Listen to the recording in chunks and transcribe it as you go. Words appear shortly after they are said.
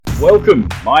Welcome,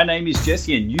 my name is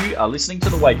Jesse and you are listening to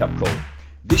The Wake Up Call.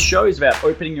 This show is about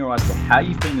opening your eyes to how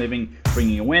you've been living,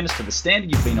 bringing awareness to the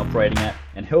standard you've been operating at,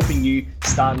 and helping you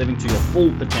start living to your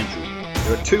full potential.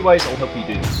 There are two ways I'll help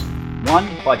you do this. One,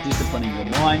 by disciplining your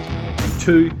mind, and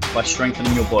two, by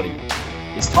strengthening your body.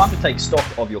 It's time to take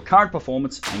stock of your current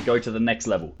performance and go to the next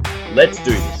level. Let's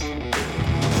do this.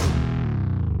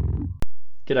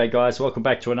 G'day guys, welcome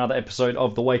back to another episode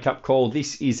of The Wake Up Call.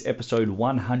 This is episode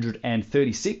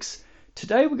 136.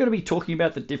 Today we're going to be talking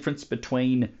about the difference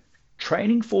between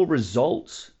training for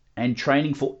results and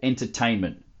training for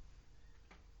entertainment.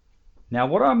 Now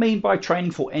what I mean by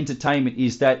training for entertainment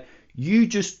is that you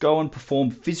just go and perform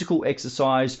physical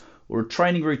exercise or a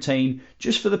training routine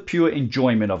just for the pure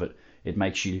enjoyment of it. It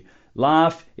makes you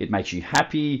laugh, it makes you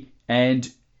happy, and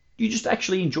you just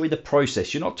actually enjoy the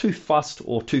process. You're not too fussed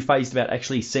or too fazed about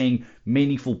actually seeing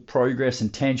meaningful progress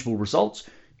and tangible results.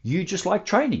 You just like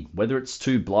training, whether it's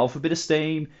to blow off a bit of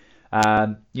steam,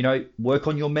 work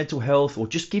on your mental health, or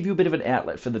just give you a bit of an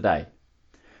outlet for the day.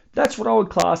 That's what I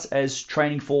would class as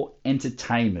training for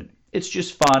entertainment. It's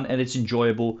just fun and it's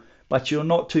enjoyable, but you're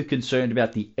not too concerned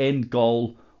about the end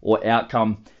goal or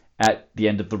outcome at the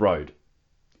end of the road.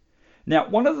 Now,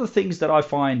 one of the things that I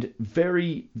find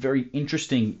very, very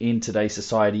interesting in today's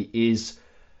society is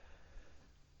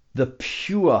the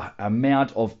pure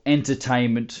amount of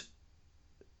entertainment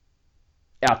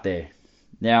out there.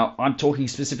 Now, I'm talking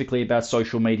specifically about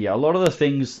social media. A lot of the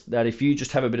things that if you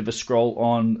just have a bit of a scroll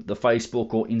on the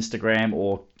Facebook or Instagram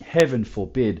or, heaven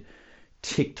forbid,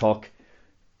 TikTok,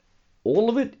 all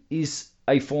of it is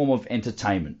a form of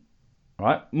entertainment,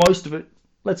 right? Most of it,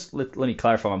 let me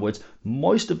clarify my words.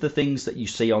 Most of the things that you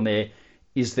see on there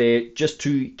is there just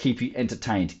to keep you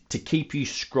entertained, to keep you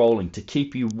scrolling, to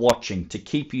keep you watching, to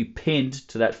keep you pinned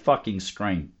to that fucking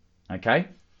screen, okay?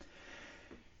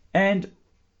 And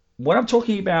when I'm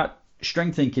talking about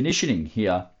strength and conditioning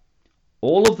here,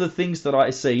 all of the things that I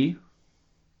see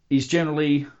is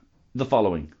generally the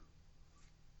following.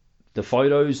 The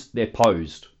photos, they're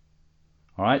posed,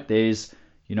 all right? There's,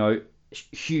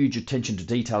 huge attention to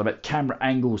detail about camera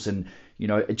angles and,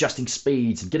 adjusting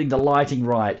speeds and getting the lighting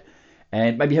right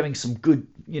and maybe having some good,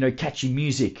 catchy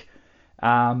music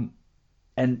and,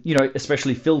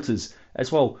 especially filters as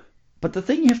well. But the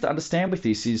thing you have to understand with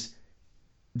this is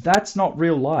that's not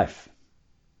real life.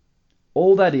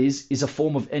 All that is a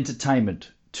form of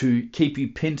entertainment to keep you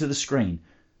pinned to the screen,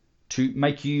 to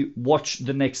make you watch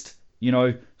the next,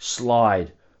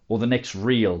 slide or the next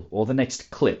reel or the next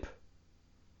clip.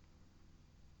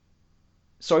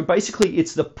 So basically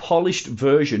it's the polished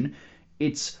version.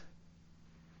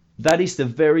 That is the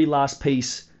very last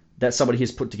piece that somebody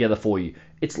has put together for you.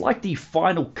 It's like the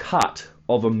final cut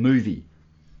of a movie.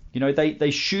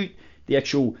 They shoot the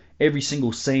actual every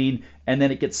single scene and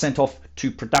then it gets sent off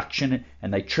to production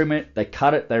and they trim it, they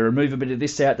cut it, they remove a bit of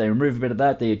this out, they remove a bit of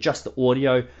that, they adjust the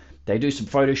audio, they do some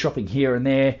photoshopping here and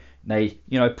there, they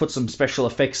put some special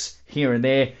effects here and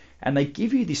there, and they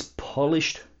give you this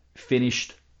polished,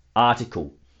 finished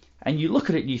article. And you look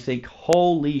at it and you think,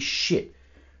 holy shit,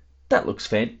 that looks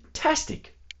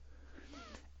fantastic.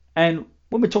 And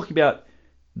when we're talking about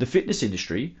the fitness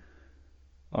industry,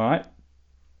 all right,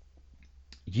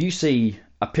 you see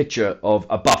a picture of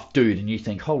a buff dude and you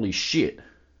think, holy shit,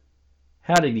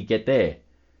 how did he get there?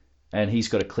 And he's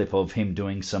got a clip of him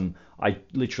doing I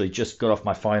literally just got off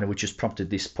my phone, which has prompted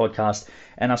this podcast,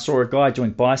 and I saw a guy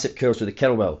doing bicep curls with a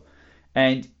kettlebell.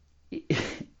 And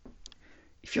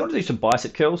if you want to do some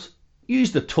bicep curls,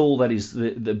 use the tool that is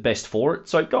the best for it.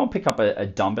 So go and pick up a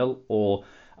dumbbell or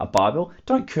a barbell.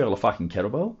 Don't curl a fucking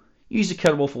kettlebell. Use a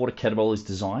kettlebell for what a kettlebell is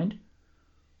designed.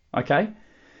 Okay?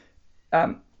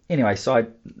 Anyway,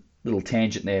 little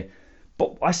tangent there.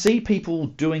 But I see people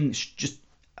doing just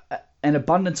an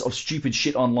abundance of stupid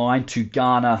shit online to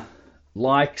garner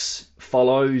likes,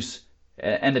 follows,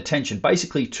 and attention.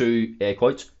 Basically to, air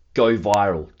quotes, go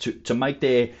viral. To make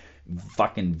their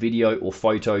fucking video or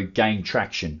photo gain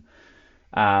traction.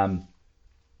 And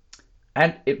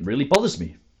it really bothers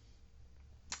me.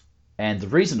 And the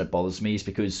reason it bothers me is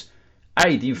because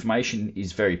A, the information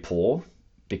is very poor,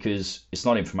 because it's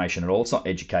not information at all, it's not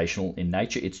educational in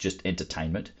nature, it's just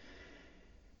entertainment.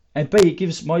 And B, it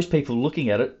gives most people looking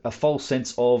at it a false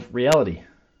sense of reality.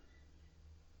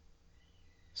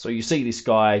 So you see this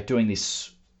guy doing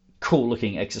this cool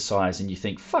looking exercise and you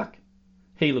think, fuck,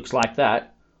 he looks like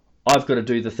that, I've got to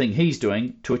do the thing he's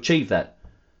doing to achieve that.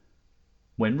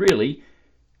 When really,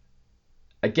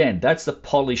 again, that's the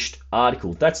polished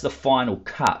article. That's the final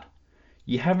cut.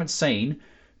 You haven't seen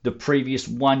the previous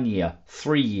 1 year,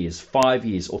 3 years, 5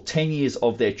 years, or 10 years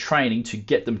of their training to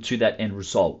get them to that end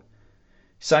result.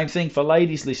 Same thing for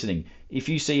ladies listening. If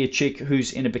you see a chick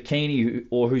who's in a bikini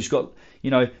or who's got,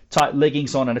 tight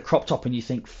leggings on and a crop top and you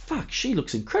think, fuck, she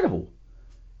looks incredible.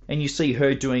 And you see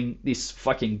her doing this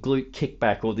fucking glute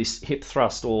kickback or this hip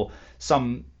thrust or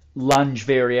some lunge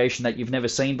variation that you've never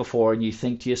seen before, and you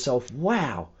think to yourself,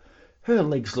 wow, her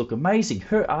legs look amazing,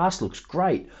 her ass looks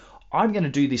great. I'm going to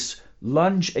do this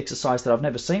lunge exercise that I've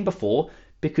never seen before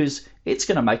because it's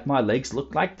going to make my legs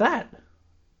look like that.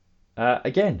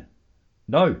 Again,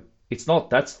 no, it's not.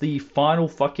 That's the final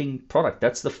fucking product.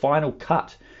 That's the final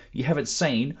cut. You haven't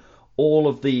seen all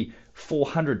of the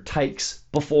 400 takes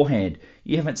beforehand.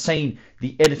 You haven't seen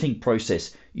the editing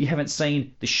process. You haven't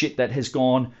seen the shit that has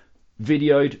gone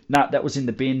videoed. Nah, that was in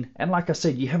the bin. And like I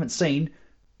said, you haven't seen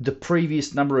the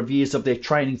previous number of years of their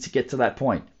training to get to that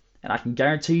point. And I can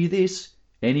guarantee you this,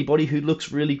 anybody who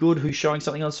looks really good, who's showing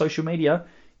something on social media,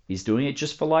 is doing it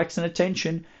just for likes and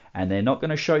attention, and they're not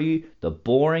going to show you the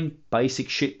boring, basic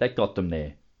shit that got them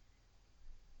there.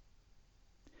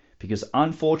 Because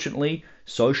unfortunately,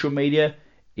 social media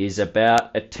is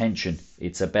about attention.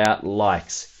 It's about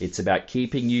likes. It's about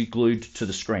keeping you glued to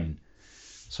the screen.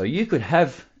 So you could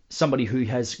have somebody who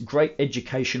has great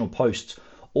educational posts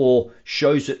or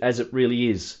shows it as it really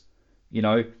is.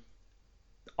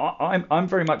 I'm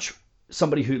very much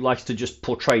somebody who likes to just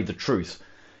portray the truth.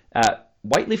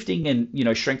 Weightlifting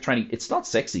and strength training, it's not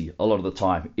sexy a lot of the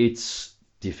time. It's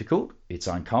difficult. It's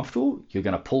uncomfortable. You're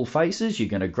going to pull faces. You're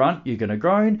going to grunt. You're going to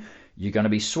groan. You're going to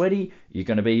be sweaty. You're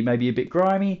going to be maybe a bit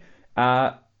grimy.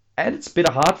 And it's a bit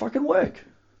of hard fucking work.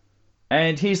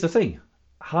 And here's the thing.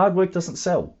 Hard work doesn't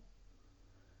sell.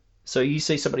 So you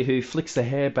see somebody who flicks their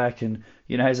hair back and,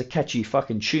 has a catchy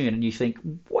fucking tune and you think,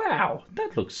 wow,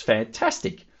 that looks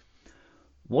fantastic.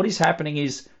 What is happening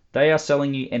is they are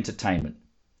selling you entertainment.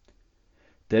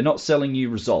 They're not selling you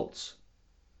results.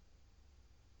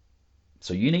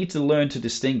 So you need to learn to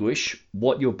distinguish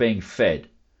what you're being fed.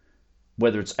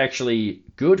 Whether it's actually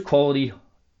good quality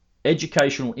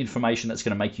educational information that's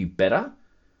going to make you better,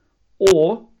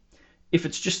 or if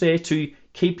it's just there to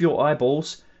keep your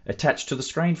eyeballs attached to the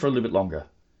screen for a little bit longer.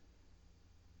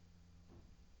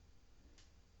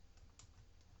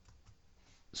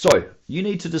 So you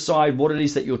need to decide what it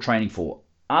is that you're training for.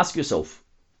 Ask yourself,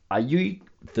 are you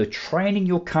the training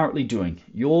you're currently doing,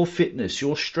 your fitness,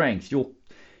 your strength,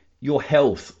 your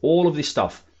health, all of this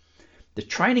stuff, the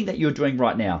training that you're doing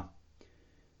right now,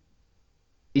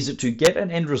 is it to get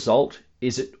an end result?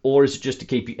 Or is it just to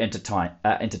keep you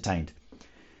entertained?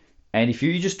 And if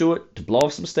you just do it to blow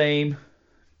off some steam,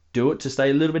 do it to stay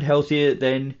a little bit healthier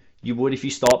than you would if you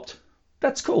stopped,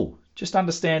 that's cool. Just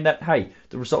understand that, hey,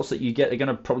 the results that you get are going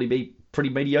to probably be pretty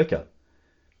mediocre.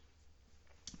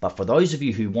 But for those of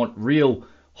you who want real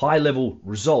high-level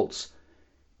results,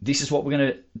 this is what we're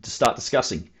going to start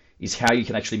discussing, is how you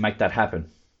can actually make that happen.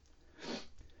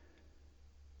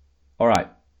 All right.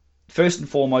 First and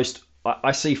foremost,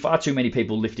 I see far too many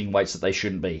people lifting weights that they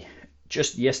shouldn't be.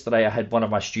 Just yesterday, I had one of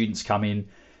my students come in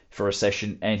for a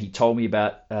session, and he told me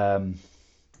about an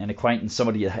acquaintance,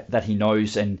 somebody that he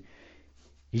knows, and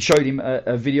he showed him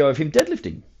a video of him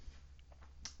deadlifting.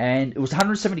 And it was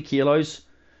 170 kilos,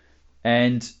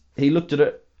 and he looked at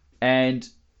it, and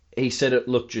he said it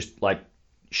looked just like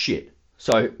shit.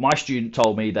 So my student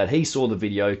told me that he saw the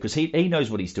video, because he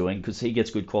knows what he's doing, because he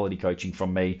gets good quality coaching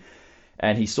from me,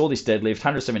 and he saw this deadlift,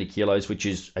 170 kilos, which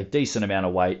is a decent amount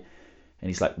of weight, and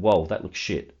he's like, whoa, that looks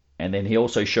shit. And then he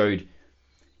also showed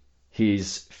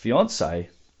his fiance,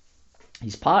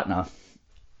 his partner,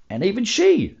 and even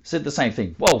she said the same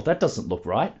thing. Whoa, that doesn't look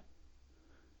right.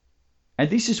 And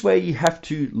this is where you have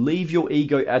to leave your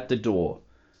ego at the door.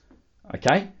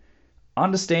 Okay?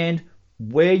 Understand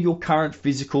where your current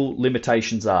physical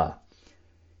limitations are.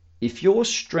 If your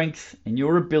strength and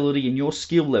your ability and your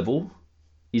skill level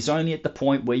is only at the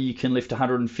point where you can lift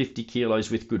 150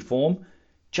 kilos with good form,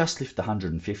 just lift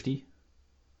 150.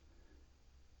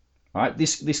 All right,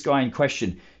 this guy in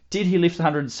question, did he lift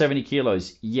 170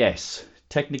 kilos? Yes.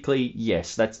 Technically,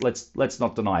 yes. Let's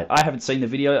not deny it. I haven't seen the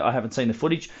video. I haven't seen the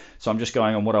footage, so I'm just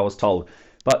going on what I was told.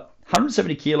 But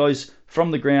 170 kilos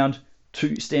from the ground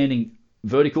to standing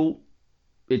vertical,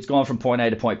 it's gone from point A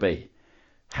to point B.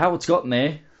 How it's gotten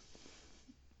there,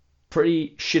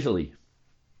 pretty shittily.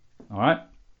 All right?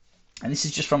 And this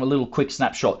is just from a little quick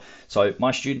snapshot. So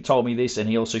my student told me this, and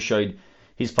he also showed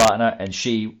his partner, and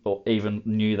she even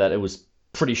knew that it was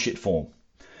pretty shit form.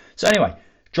 So anyway,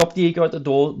 drop the ego at the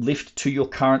door, lift to your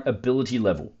current ability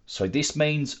level. So this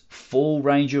means full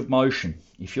range of motion.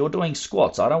 If you're doing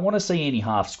squats, I don't want to see any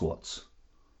half squats.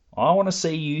 I want to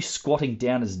see you squatting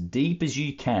down as deep as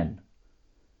you can.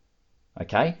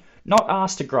 Okay? Not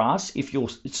ass to grass if your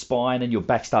spine and your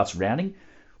back starts rounding.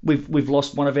 we've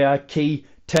lost one of our key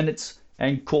tenets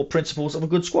and core principles of a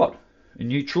good squat, a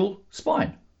neutral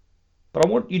spine. But I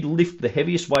want you to lift the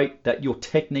heaviest weight that your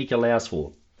technique allows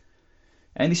for.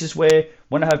 And this is where,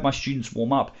 when I have my students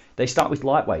warm up, they start with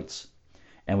light weights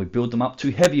and we build them up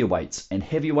to heavier weights and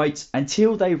heavier weights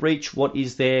until they reach what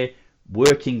is their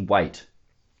working weight.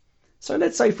 So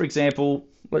let's say, for example,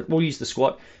 we'll use the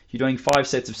squat. You're doing 5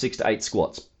 sets of 6 to 8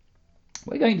 squats.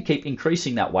 We're going to keep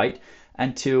increasing that weight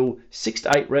until 6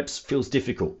 to 8 reps feels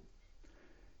difficult.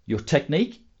 Your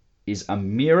technique is a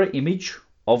mirror image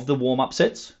of the warm-up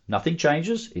sets. Nothing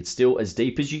changes. It's still as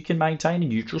deep as you can maintain a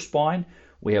neutral spine.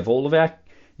 We have all of our,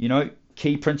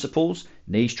 key principles: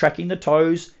 knees tracking the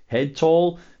toes, head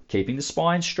tall, keeping the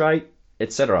spine straight,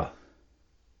 etc.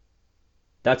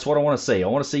 That's what I want to see. I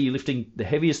want to see you lifting the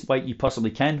heaviest weight you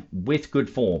possibly can with good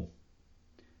form.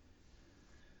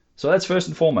 So that's first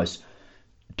and foremost.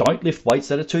 Don't lift weights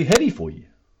that are too heavy for you.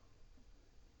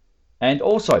 And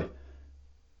also,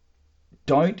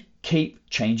 don't keep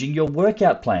changing your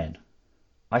workout plan.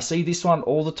 I see this one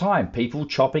all the time. People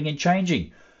chopping and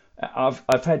changing.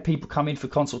 I've had people come in for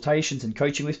consultations and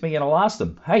coaching with me, and I'll ask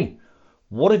them, hey,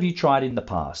 what have you tried in the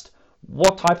past?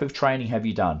 What type of training have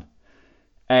you done?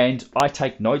 And I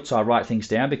take notes. I write things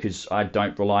down because I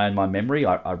don't rely on my memory.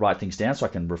 I write things down so I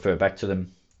can refer back to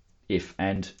them if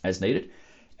and as needed.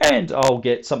 And I'll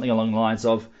get something along the lines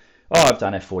of, I've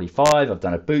done F45, I've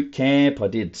done a boot camp, I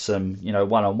did some,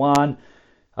 one-on-one,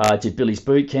 I did Billy's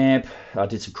boot camp, I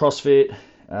did some CrossFit.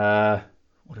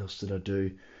 What else did I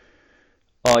do?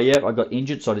 Oh yeah, I got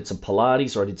injured, so I did some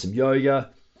Pilates, or I did some yoga,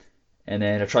 and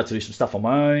then I tried to do some stuff on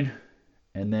my own,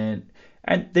 and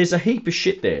there's a heap of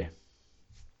shit there.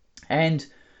 And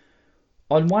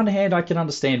on one hand, I can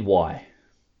understand why.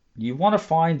 You want to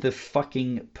find the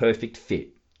fucking perfect fit.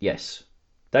 Yes.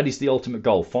 That is the ultimate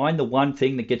goal. Find the one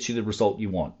thing that gets you the result you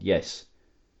want. Yes.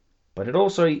 But it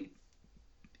also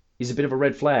is a bit of a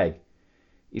red flag.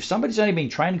 If somebody's only been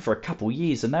training for a couple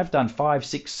years and they've done 5,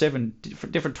 6, 7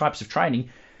 different types of training,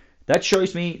 that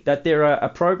shows me that they're a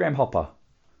program hopper,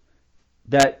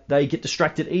 that they get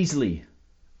distracted easily,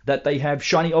 that they have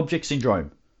shiny object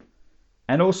syndrome,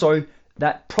 and also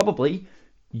that probably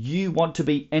you want to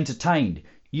be entertained.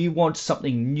 You want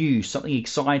something new, something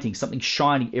exciting, something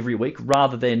shiny every week,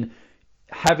 rather than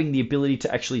having the ability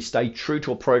to actually stay true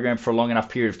to a program for a long enough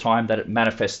period of time that it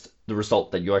manifests the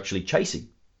result that you're actually chasing.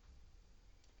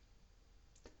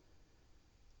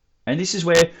 And this is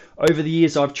where, over the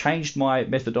years, I've changed my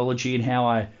methodology and how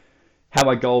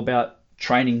I go about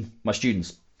training my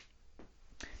students.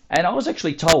 And I was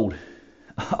actually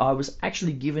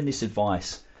given this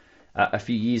advice a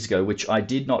few years ago, which I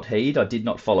did not heed, I did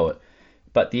not follow it.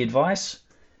 But the advice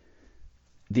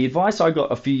I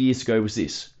got a few years ago was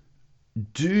this: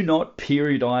 do not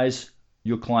periodize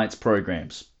your clients'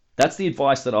 programs. That's the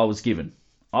advice that I was given.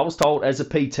 I was told as a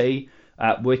PT,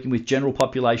 working with general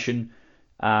population,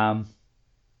 don't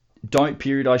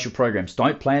periodize your programs.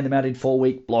 Don't plan them out in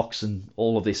 4-week blocks and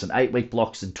all of this, and 8-week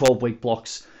blocks and 12-week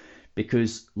blocks,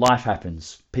 because life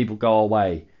happens, people go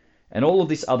away, and all of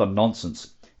this other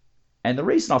nonsense. And the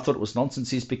reason I thought it was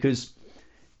nonsense is because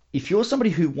if you're somebody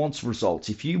who wants results,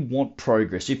 if you want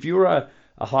progress, if you're a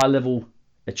high-level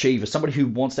achiever, somebody who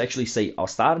wants to actually see, I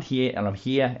started here, and I'm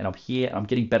here, and I'm here, and I'm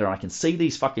getting better, and I can see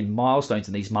these fucking milestones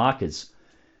and these markers,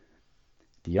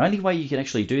 the only way you can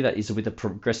actually do that is with a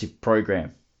progressive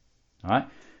program. All right?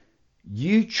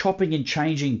 You chopping and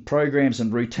changing programs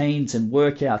and routines and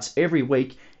workouts every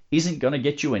week isn't going to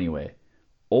get you anywhere.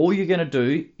 All you're going to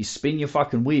do is spin your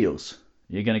fucking wheels.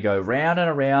 You're going to go round and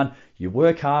around, you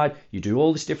work hard, you do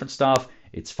all this different stuff,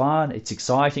 it's fun, it's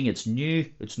exciting, it's new,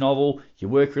 it's novel, you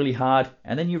work really hard,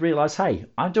 and then you realize, hey,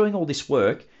 I'm doing all this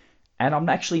work, and I'm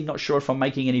actually not sure if I'm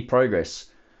making any progress.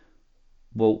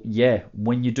 Well, yeah,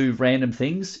 when you do random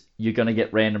things, you're going to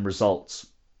get random results.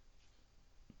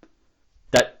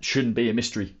 That shouldn't be a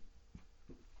mystery.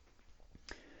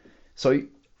 So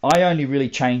I only really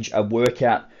change a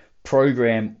workout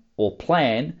program or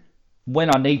plan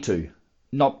when I need to.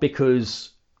 Not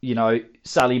because,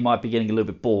 Sally might be getting a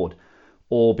little bit bored,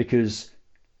 or because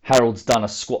Harold's done a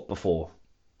squat before.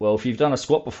 Well, if you've done a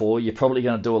squat before, you're probably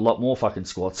going to do a lot more fucking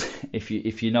squats if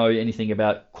you know anything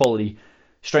about quality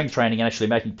strength training and actually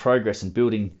making progress and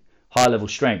building high-level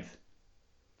strength.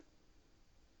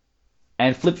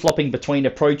 And flip-flopping between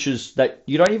approaches that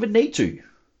you don't even need to.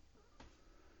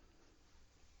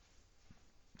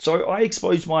 So I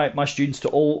expose my students to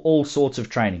all sorts of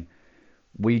training.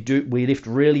 We lift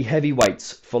really heavy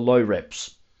weights for low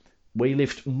reps. We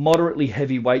lift moderately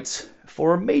heavy weights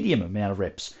for a medium amount of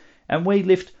reps. And we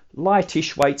lift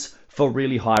lightish weights for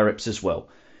really high reps as well.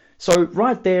 So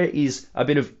right there is a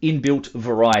bit of inbuilt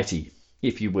variety,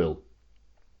 if you will.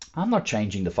 I'm not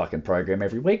changing the fucking program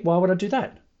every week. Why would I do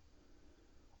that?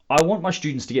 I want my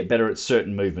students to get better at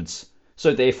certain movements,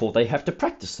 so therefore they have to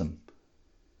practice them.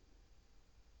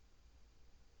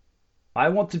 I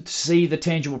want them to see the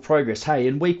tangible progress. Hey,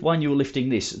 in week 1 you were lifting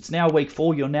this. It's now week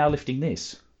 4, you're now lifting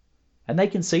this. And they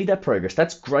can see that progress.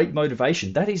 That's great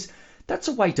motivation. That's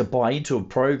a way to buy into a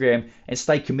program and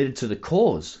stay committed to the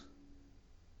cause.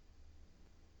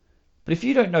 But if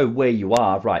you don't know where you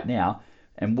are right now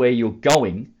and where you're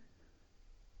going,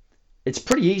 it's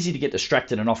pretty easy to get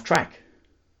distracted and off track.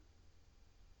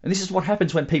 And this is what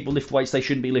happens when people lift weights they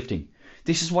shouldn't be lifting.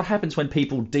 This is what happens when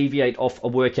people deviate off a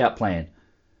workout plan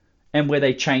and where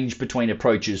they change between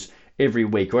approaches every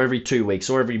week or every 2 weeks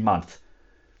or every month.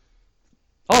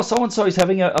 Oh, so-and-so is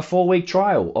having a 4-week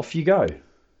trial. Off you go.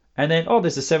 And then, oh,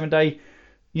 there's a 7-day,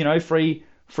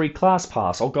 free class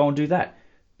pass. I'll go and do that.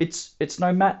 It's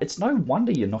no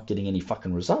wonder you're not getting any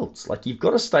fucking results. Like, you've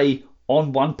got to stay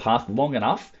on one path long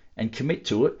enough and commit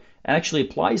to it and actually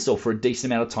apply yourself for a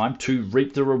decent amount of time to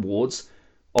reap the rewards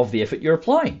of the effort you're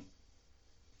applying.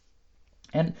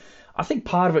 And I think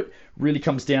part of it really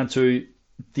comes down to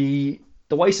the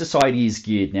way society is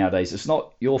geared nowadays. It's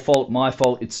not your fault, my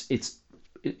fault.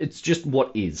 It's just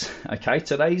what is. Okay,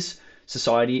 today's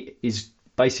society is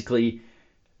basically,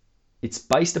 it's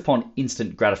based upon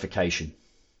instant gratification.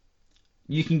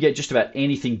 You can get just about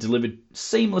anything delivered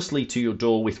seamlessly to your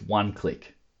door with one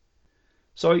click.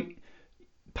 So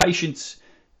patience,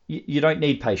 you don't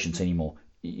need patience anymore.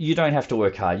 You don't have to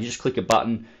work hard. You just click a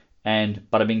button and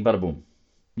bada bing, bada boom.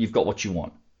 You've got what you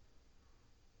want.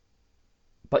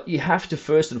 But you have to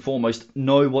first and foremost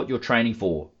know what you're training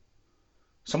for.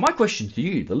 So my question to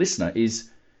you, the listener, is,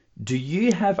 do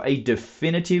you have a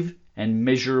definitive and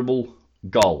measurable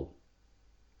goal?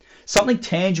 Something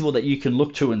tangible that you can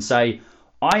look to and say,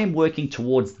 I am working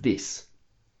towards this.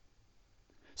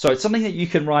 So it's something that you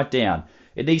can write down.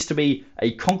 It needs to be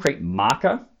a concrete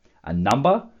marker, a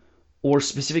number, or a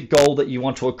specific goal that you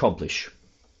want to accomplish.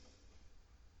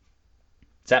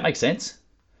 Does that make sense?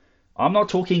 I'm not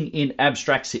talking in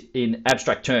abstract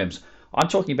terms. I'm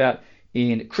talking about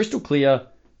in crystal clear,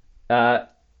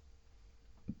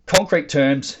 concrete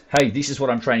terms. Hey, this is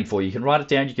what I'm training for. You can write it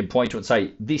down. You can point to it and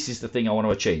say, this is the thing I want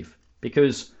to achieve.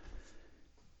 Because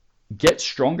get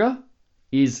stronger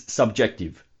is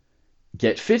subjective.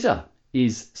 Get fitter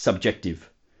is subjective.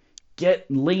 Get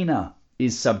leaner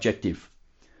is subjective.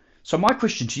 So my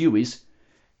question to you is,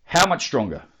 how much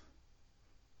stronger?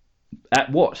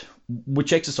 At what?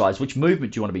 Which exercise? Which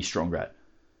movement do you want to be stronger at?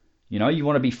 You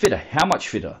want to be fitter. How much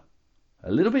fitter?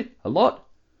 A little bit? A lot?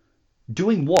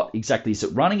 Doing what exactly? Is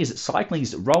it running? Is it cycling?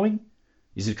 Is it rowing?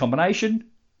 Is it a combination?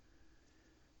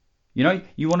 You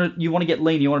want to get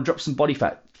lean. You want to drop some body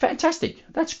fat. Fantastic.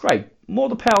 That's great. More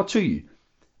the power to you.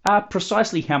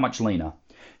 Precisely how much leaner?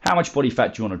 How much body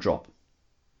fat do you want to drop?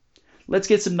 Let's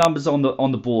get some numbers on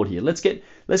the board here. Let's get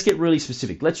really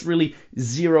specific. Let's really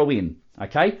zero in.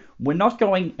 Okay? We're not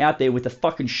going out there with a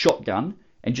fucking shotgun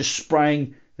and just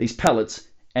spraying these pellets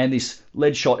and this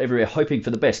lead shot everywhere, hoping for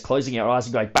the best, closing our eyes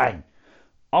and going bang.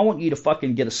 I want you to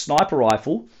fucking get a sniper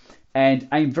rifle and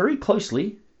aim very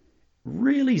closely,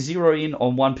 really zero in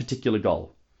on one particular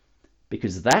goal.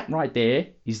 Because that right there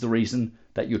is the reason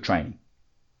that you're training.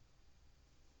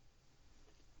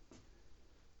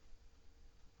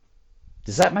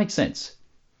 Does that make sense?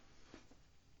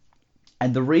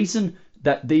 And the reason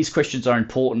that these questions are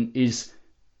important is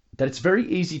that it's very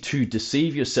easy to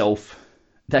deceive yourself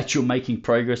that you're making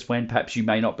progress when perhaps you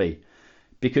may not be.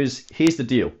 Because here's the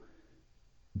deal.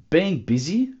 Being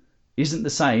busy isn't the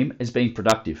same as being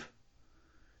productive.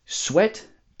 Sweat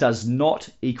does not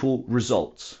equal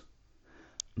results.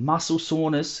 Muscle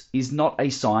soreness is not a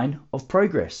sign of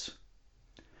progress.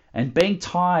 And being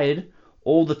tired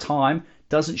all the time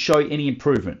doesn't show any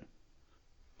improvement.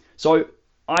 So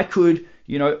I could,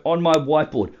 on my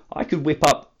whiteboard, I could whip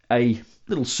up a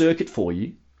little circuit for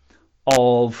you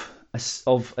of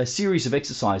a series of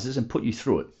exercises and put you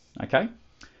through it, okay?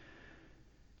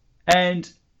 And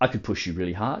I could push you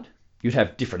really hard. You'd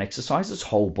have different exercises,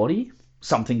 whole body.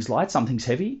 Some things light, some things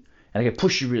heavy. And I could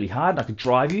push you really hard and I could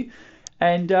drive you.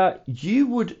 And you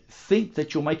would think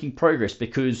that you're making progress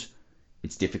because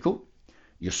it's difficult.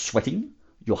 You're sweating.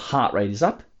 Your heart rate is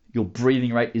up. Your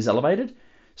breathing rate is elevated.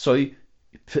 So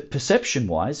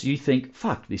perception-wise, you think,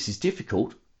 fuck, this is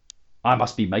difficult. I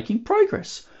must be making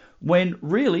progress. When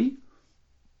really,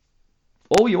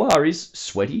 all you are is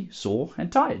sweaty, sore,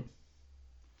 and tired.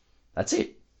 That's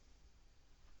it.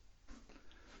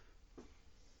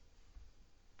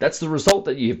 That's the result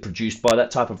that you have produced by that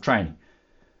type of training.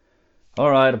 All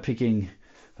right, I'm picking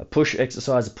a push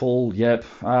exercise, a pull. Yep.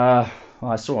 I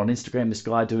saw on Instagram this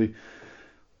guy do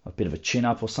a bit of a chin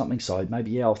up or something, so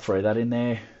maybe, yeah, I'll throw that in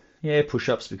there. Yeah,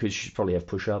 push-ups because you should probably have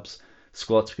push-ups.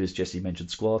 Squats because Jesse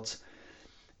mentioned squats.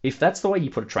 If that's the way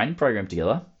you put a training program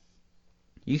together,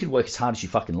 you could work as hard as you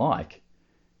fucking like,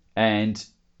 and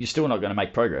you're still not going to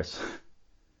make progress.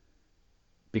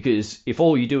 Because if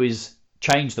all you do is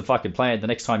change the fucking plan the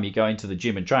next time you go into the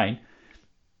gym and train,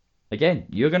 again,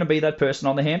 you're going to be that person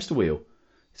on the hamster wheel.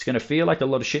 It's going to feel like a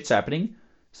lot of shit's happening.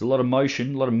 There's a lot of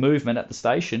motion, a lot of movement at the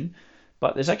station,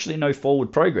 but there's actually no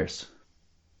forward progress.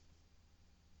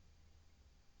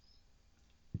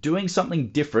 Doing something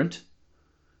different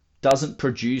doesn't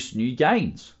produce new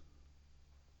gains.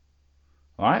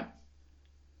 All right?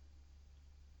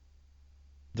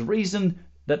 The reason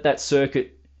that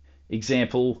circuit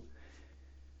example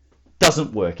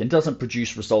doesn't work and doesn't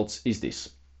produce results is this.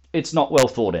 It's not well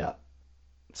thought out.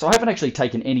 So I haven't actually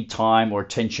taken any time or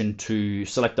attention to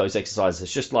select those exercises.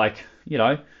 It's just like,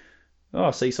 oh,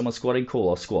 I see someone squatting, cool,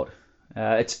 I'll squat.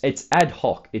 It's ad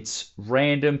hoc. It's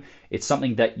random. It's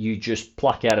something that you just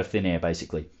pluck out of thin air,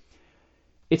 basically.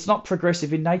 It's not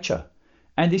progressive in nature.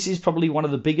 And this is probably one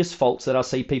of the biggest faults that I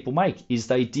see people make, is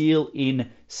they deal in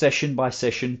session by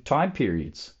session time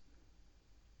periods.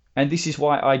 And this is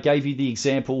why I gave you the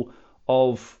example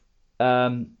of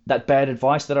that bad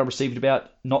advice that I received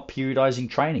about not periodizing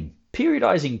training.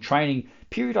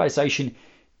 Periodization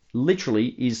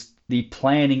literally is the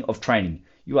planning of training.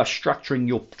 You are structuring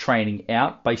your training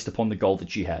out based upon the goal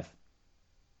that you have.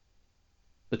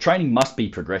 The training must be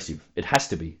progressive. It has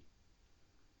to be.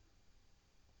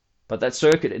 But that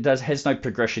circuit, has no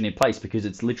progression in place because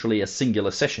it's literally a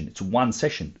singular session. It's one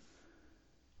session.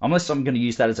 Unless I'm going to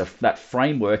use that as that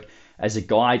framework as a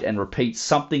guide and repeat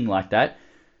something like that,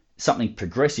 something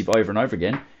progressive over and over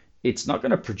again, it's not going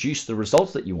to produce the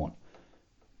results that you want.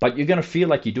 But you're going to feel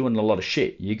like you're doing a lot of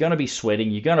shit. You're going to be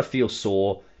sweating. You're going to feel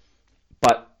sore.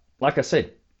 But like I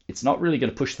said, it's not really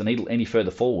going to push the needle any further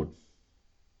forward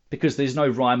because there's no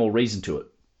rhyme or reason to it.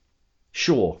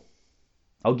 Sure,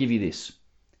 I'll give you this.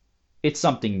 It's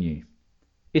something new.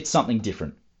 It's something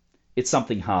different. It's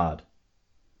something hard.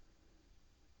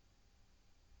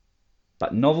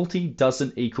 But novelty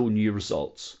doesn't equal new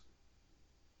results.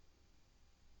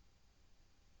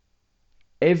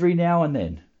 Every now and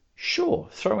then, sure,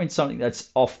 throw in something that's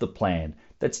off the plan,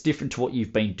 that's different to what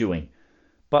you've been doing.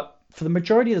 But for the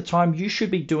majority of the time, you should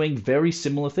be doing very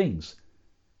similar things.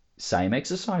 Same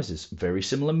exercises, very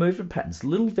similar movement patterns,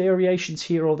 little variations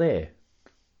here or there.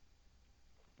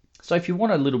 So if you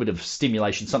want a little bit of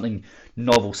stimulation, something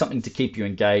novel, something to keep you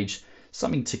engaged,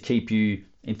 something to keep you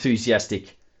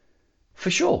enthusiastic,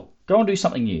 for sure, go and do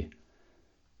something new.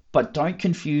 But don't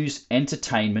confuse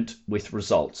entertainment with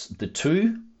results. The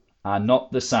two are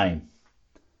not the same.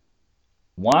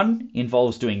 One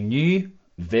involves doing new,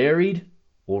 varied,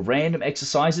 or random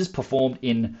exercises performed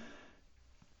in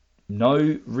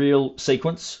no real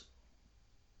sequence.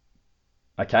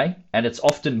 Okay? And it's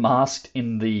often masked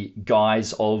in the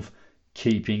guise of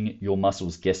keeping your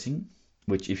muscles guessing,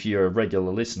 which if you're a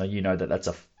regular listener, you know that that's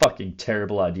a fucking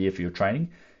terrible idea for your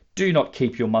training. Do not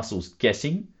keep your muscles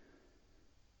guessing.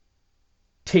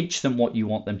 Teach them what you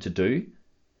want them to do.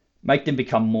 Make them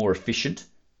become more efficient.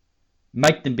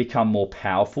 Make them become more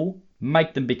powerful.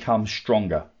 Make them become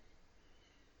stronger.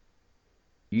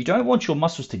 You don't want your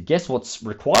muscles to guess what's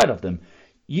required of them.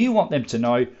 You want them to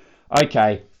know,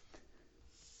 okay,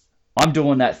 I'm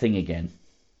doing that thing again.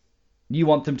 You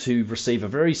want them to receive a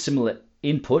very similar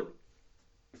input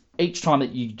each time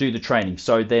that you do the training.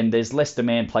 So then there's less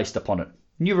demand placed upon it,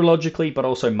 neurologically, but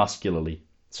also muscularly.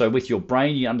 So with your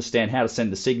brain, you understand how to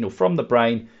send the signal from the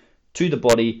brain to the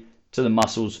body, to the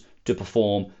muscles to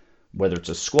perform, whether it's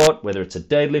a squat, whether it's a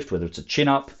deadlift, whether it's a chin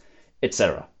up,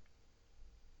 etc.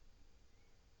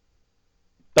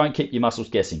 Don't keep your muscles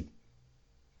guessing.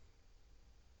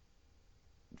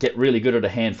 Get really good at a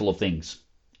handful of things.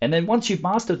 And then once you've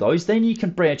mastered those, then you can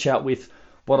branch out with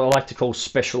what I like to call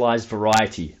specialized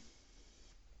variety.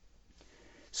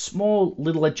 Small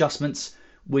little adjustments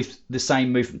with the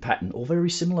same movement pattern or very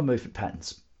similar movement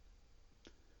patterns.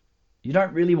 You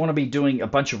don't really want to be doing a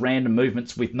bunch of random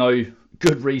movements with no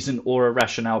good reason or a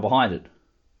rationale behind it.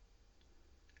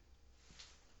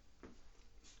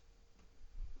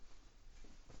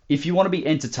 If you want to be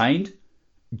entertained,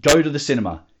 go to the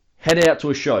cinema, head out to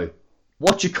a show,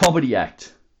 watch a comedy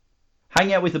act,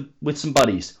 hang out with some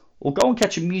buddies, or go and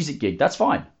catch a music gig. That's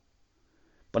fine.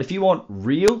 But if you want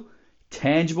real,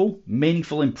 tangible,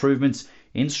 meaningful improvements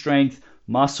in strength,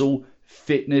 muscle,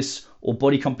 fitness, or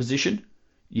body composition,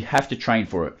 you have to train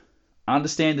for it.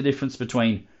 Understand the difference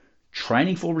between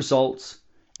training for results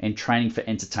and training for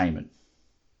entertainment.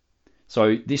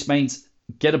 So this means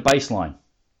get a baseline.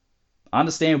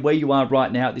 Understand where you are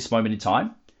right now at this moment in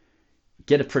time.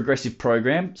 Get a progressive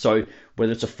program. So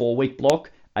whether it's a 4-week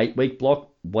block, 8-week block,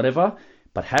 whatever,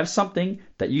 but have something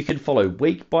that you can follow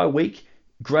week by week,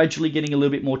 gradually getting a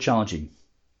little bit more challenging.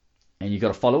 And you've got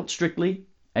to follow it strictly,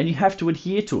 and you have to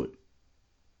adhere to it.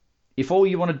 If all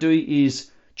you want to do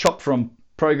is chop from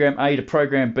program A to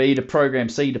program B to program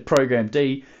C to program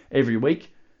D every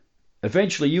week,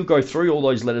 eventually you'll go through all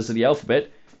those letters of the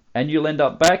alphabet and you'll end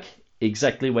up back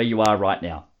exactly where you are right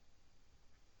now.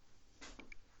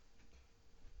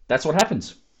 That's what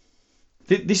happens.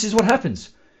 This is what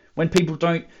happens when people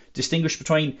don't distinguish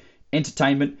between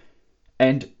entertainment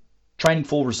and training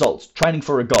for results, training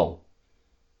for a goal.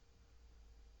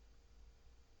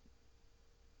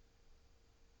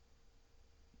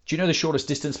 Do you know the shortest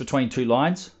distance between two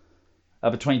lines?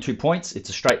 Between 2 points? It's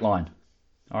a straight line.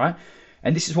 All right?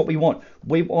 And this is what we want.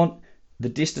 We want the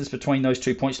distance between those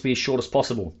 2 points to be as short as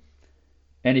possible.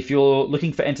 And if you're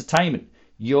looking for entertainment,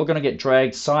 you're going to get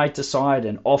dragged side to side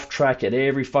and off track at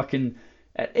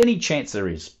any chance there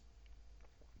is.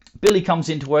 Billy comes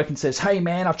into work and says, "Hey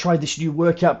man, I've tried this new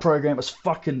workout program.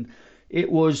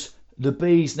 It was the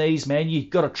bee's knees, man. You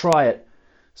got to try it."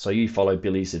 So you follow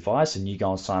Billy's advice and you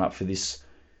go and sign up for this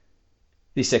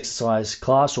exercise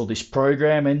class or this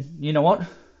program, and you know what?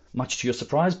 Much to your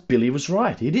surprise, Billy was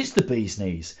right. It is the bee's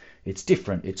knees. It's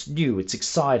different, it's new, it's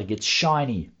exciting, it's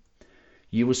shiny.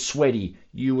 You were sweaty,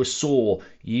 you were sore,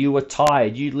 you were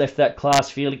tired, you left that class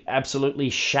feeling absolutely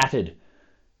shattered.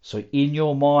 So in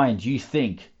your mind, you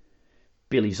think,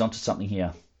 Billy's onto something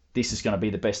here. This is going to be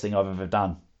the best thing I've ever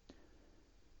done.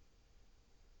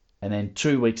 And then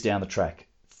 2 weeks down the track,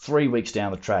 3 weeks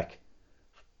down the track,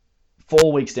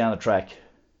 4 weeks down the track,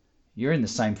 you're in the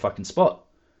same fucking spot.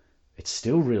 It's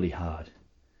still really hard.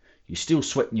 You're still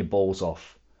sweating your balls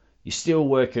off. You're still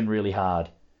working really hard.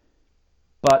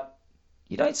 But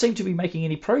you don't seem to be making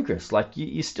any progress. Like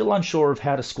you're still unsure of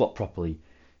how to squat properly.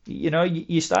 You know,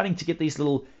 you're starting to get these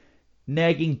little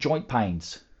nagging joint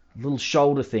pains, a little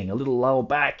shoulder thing, a little lower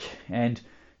back, and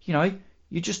you know,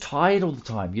 you're just tired all the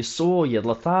time. You're sore, you're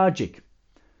lethargic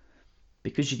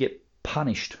because you get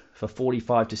punished for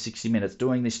 45 to 60 minutes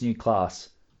doing this new class.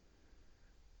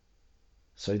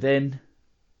 So then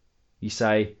you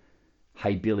say,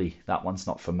 "Hey Billy, that one's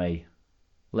not for me.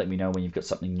 Let me know when you've got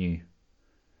something new.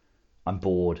 I'm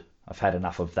bored. I've had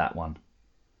enough of that one."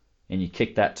 And you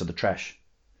kick that to the trash.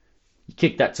 You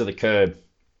kick that to the curb.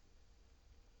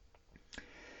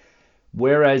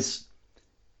 Whereas,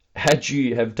 had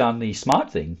you have done the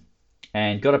smart thing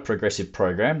and got a progressive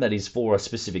program that is for a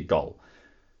specific goal.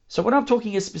 So when I'm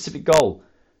talking a specific goal,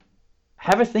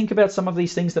 have a think about some of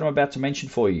these things that I'm about to mention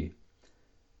for you.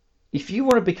 If you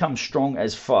want to become strong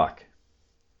as fuck,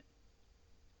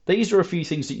 these are a few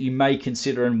things that you may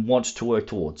consider and want to work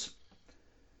towards.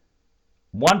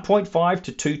 1.5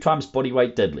 to 2 times body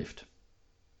weight deadlift.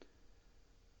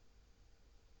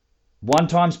 1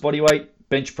 times body weight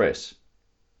bench press.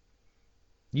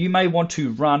 You may want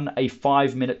to run a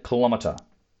 5-minute kilometer.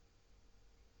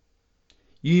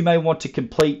 You may want to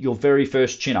complete your very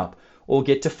first chin-up or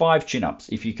get to 5 chin-ups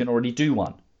if you can already do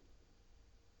one.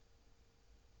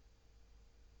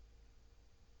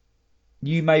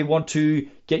 You may want to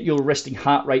get your resting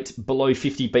heart rate below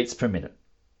 50 beats per minute.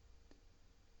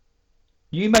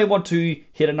 You may want to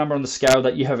hit a number on the scale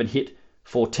that you haven't hit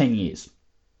for 10 years.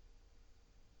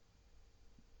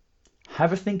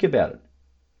 Have a think about it.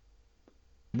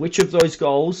 Which of those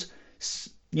goals,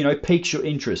 piques your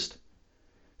interest,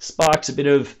 sparks a bit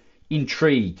of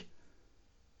intrigue,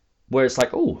 where it's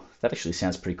like, "Oh, that actually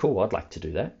sounds pretty cool. I'd like to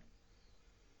do that."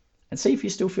 And see if you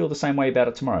still feel the same way about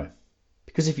it tomorrow.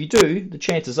 Because if you do, the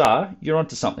chances are you're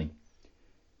onto something.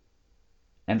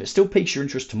 And if it still piques your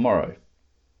interest tomorrow,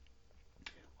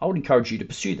 I would encourage you to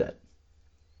pursue that.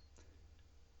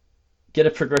 Get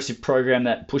a progressive program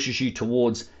that pushes you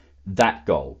towards that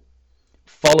goal.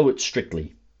 Follow it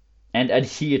strictly and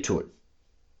adhere to it.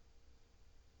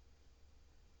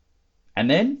 And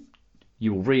then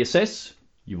you will reassess,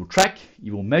 you will track,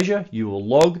 you will measure, you will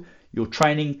log your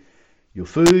training, your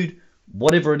food,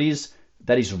 whatever it is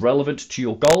that is relevant to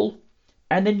your goal,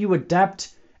 and then you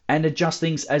adapt and adjust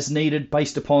things as needed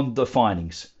based upon the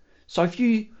findings. So if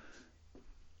you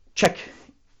check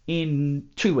in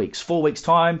 2 weeks, 4 weeks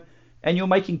time, and you're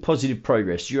making positive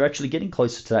progress, you're actually getting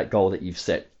closer to that goal that you've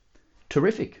set.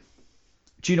 Terrific.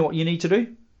 Do you know what you need to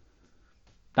do?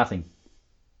 Nothing.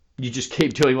 You just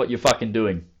keep doing what you're fucking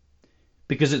doing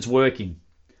because it's working.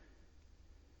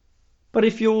 But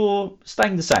if you're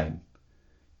staying the same,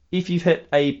 if you've hit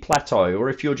a plateau, or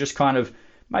if you're just kind of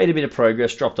made a bit of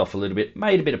progress, dropped off a little bit,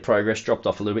 made a bit of progress, dropped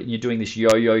off a little bit, and you're doing this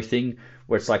yo-yo thing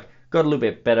where it's like, got a little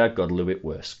bit better, got a little bit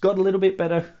worse, got a little bit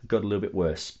better, got a little bit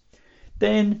worse,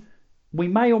 then we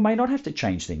may or may not have to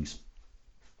change things.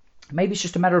 Maybe it's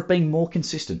just a matter of being more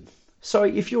consistent. So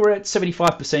if you're at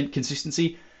 75%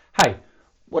 consistency, hey,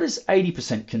 what does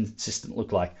 80% consistent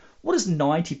look like? What does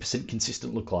 90%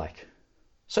 consistent look like?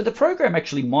 So the program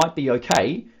actually might be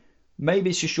okay. Maybe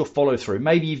it's just your follow through.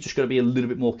 Maybe you've just got to be a little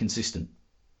bit more consistent.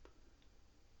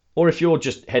 Or if you're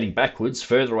just heading backwards,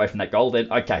 further away from that goal,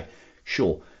 then okay,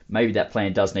 sure, maybe that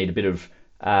plan does need a bit of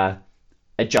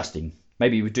adjusting.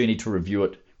 Maybe we do need to review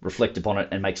it, reflect upon it,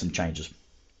 and make some changes.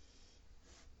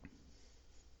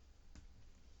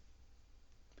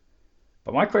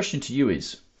 But my question to you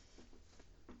is,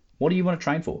 what do you want to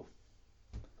train for?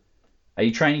 Are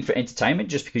you training for entertainment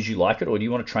just because you like it, or do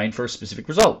you want to train for a specific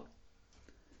result?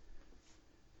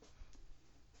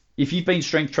 If you've been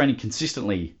strength training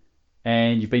consistently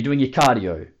and you've been doing your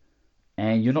cardio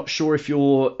and you're not sure if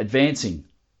you're advancing,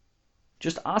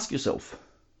 just ask yourself,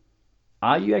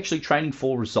 are you actually training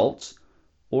for results,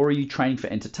 or are you training for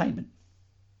entertainment?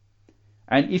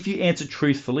 And if you answer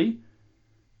truthfully,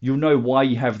 you'll know why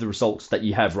you have the results that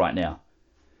you have right now.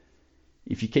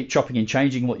 If you keep chopping and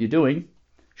changing what you're doing,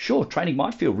 sure, training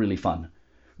might feel really fun,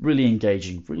 really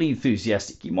engaging, really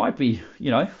enthusiastic. You might be,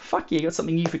 fuck yeah, I got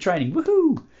something new for training,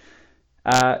 woohoo!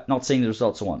 Not seeing the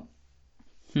results I want.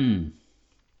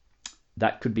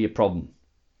 That could be a problem.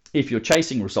 If you're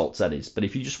chasing results, that is. But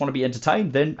if you just want to be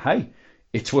entertained, then hey,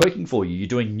 it's working for you. You're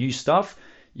doing new stuff,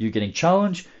 you're getting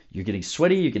challenged, you're getting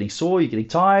sweaty, you're getting sore, you're getting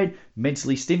tired,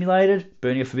 mentally stimulated,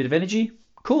 burning off a bit of energy.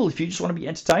 Cool, if you just want to be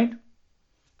entertained,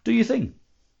 do your thing.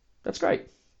 That's great.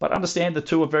 But understand the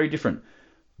two are very different.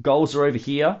 Goals are over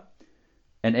here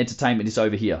and entertainment is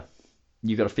over here.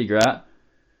 You've got to figure out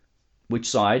which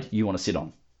side you want to sit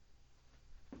on.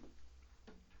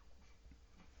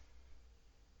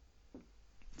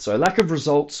 So lack of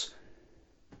results,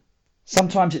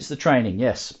 sometimes it's the training,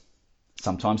 yes.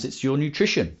 Sometimes it's your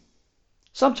nutrition.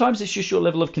 Sometimes it's just your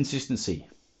level of consistency.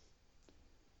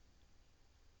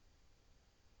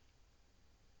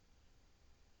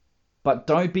 But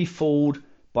don't be fooled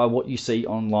by what you see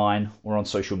online or on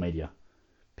social media,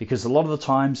 because a lot of the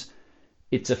times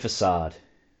it's a facade,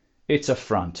 it's a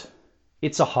front,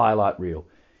 it's a highlight reel,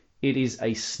 it is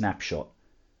a snapshot.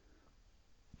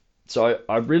 So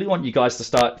I really want you guys to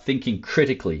start thinking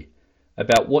critically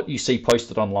about what you see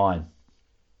posted online.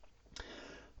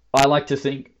 I like to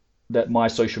think that my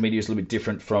social media is a little bit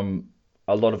different from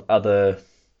a lot of other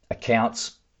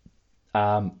accounts.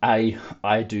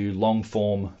 I do long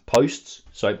form posts.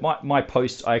 So my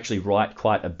posts, I actually write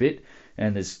quite a bit,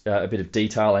 and there's a bit of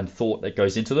detail and thought that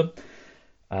goes into them.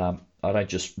 I don't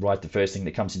just write the first thing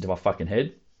that comes into my fucking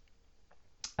head.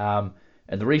 And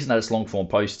the reason that it's long form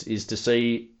posts is to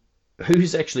see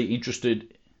who's actually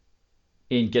interested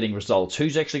in getting results,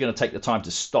 who's actually going to take the time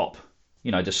to stop,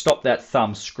 to stop that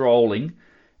thumb scrolling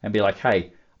and be like,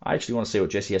 hey, I actually want to see what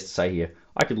Jesse has to say here.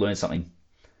 I could learn something.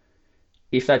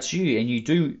 If that's you and you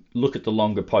do look at the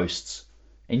longer posts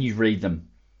and you read them,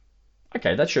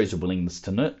 okay, that shows a willingness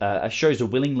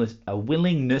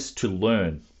to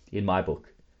learn in my book.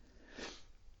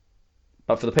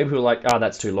 But for the people who are like,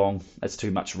 that's too long, that's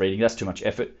too much reading, that's too much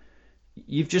effort,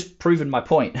 you've just proven my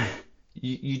point.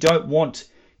 You don't want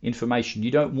information.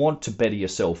 You don't want to better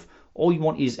yourself. All you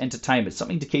want is entertainment,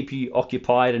 something to keep you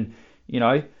occupied and,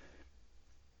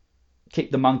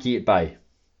 keep the monkey at bay,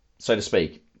 so to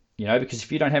speak. Because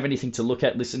if you don't have anything to look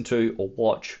at, listen to, or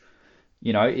watch,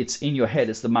 it's in your head.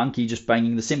 It's the monkey just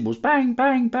banging the cymbals, bang,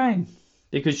 bang, bang,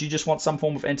 because you just want some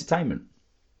form of entertainment.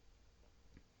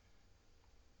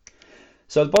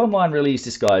 So the bottom line really is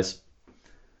this, guys.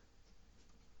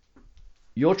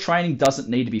 Your training doesn't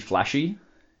need to be flashy.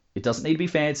 It doesn't need to be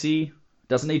fancy. It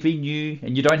doesn't need to be new,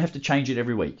 and you don't have to change it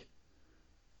every week.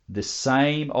 The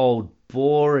same old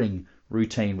boring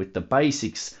routine with the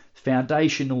basics,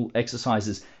 foundational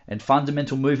exercises, and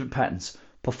fundamental movement patterns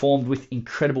performed with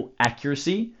incredible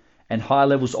accuracy and high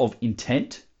levels of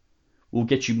intent will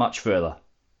get you much further.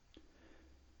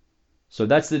 So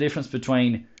that's the difference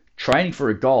between training for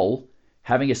a goal,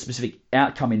 having a specific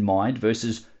outcome in mind,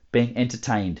 versus being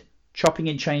entertained, chopping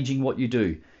and changing what you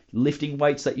do, lifting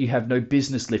weights that you have no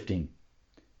business lifting,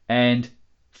 and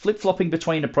flip-flopping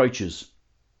between approaches.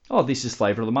 Oh, this is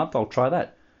flavor of the month, I'll try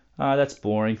that. That's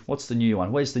boring. What's the new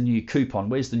one? Where's the new coupon?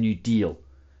 Where's the new deal?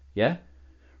 Yeah?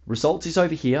 Results is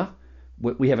over here.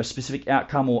 We have a specific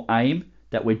outcome or aim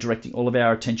that we're directing all of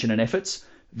our attention and efforts,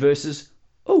 versus,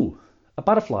 a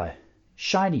butterfly,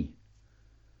 shiny.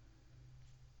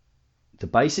 The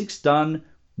basics done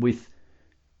with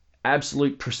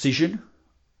absolute precision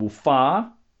will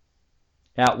far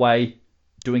outweigh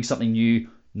doing something new,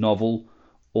 novel,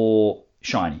 or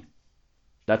shiny.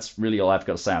 That's really all I've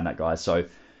got to say on that, guys. So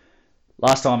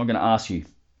last time I'm going to ask you,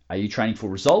 are you training for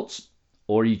results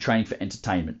or are you training for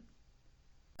entertainment?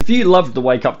 If you loved the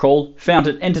Wake Up Call, found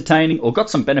it entertaining, or got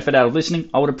some benefit out of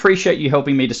listening, I would appreciate you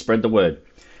helping me to spread the word.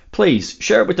 Please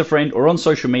share it with a friend or on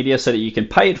social media so that you can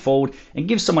pay it forward and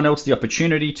give someone else the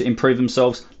opportunity to improve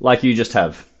themselves like you just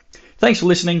have. Thanks for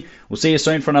listening. We'll see you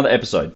soon for another episode.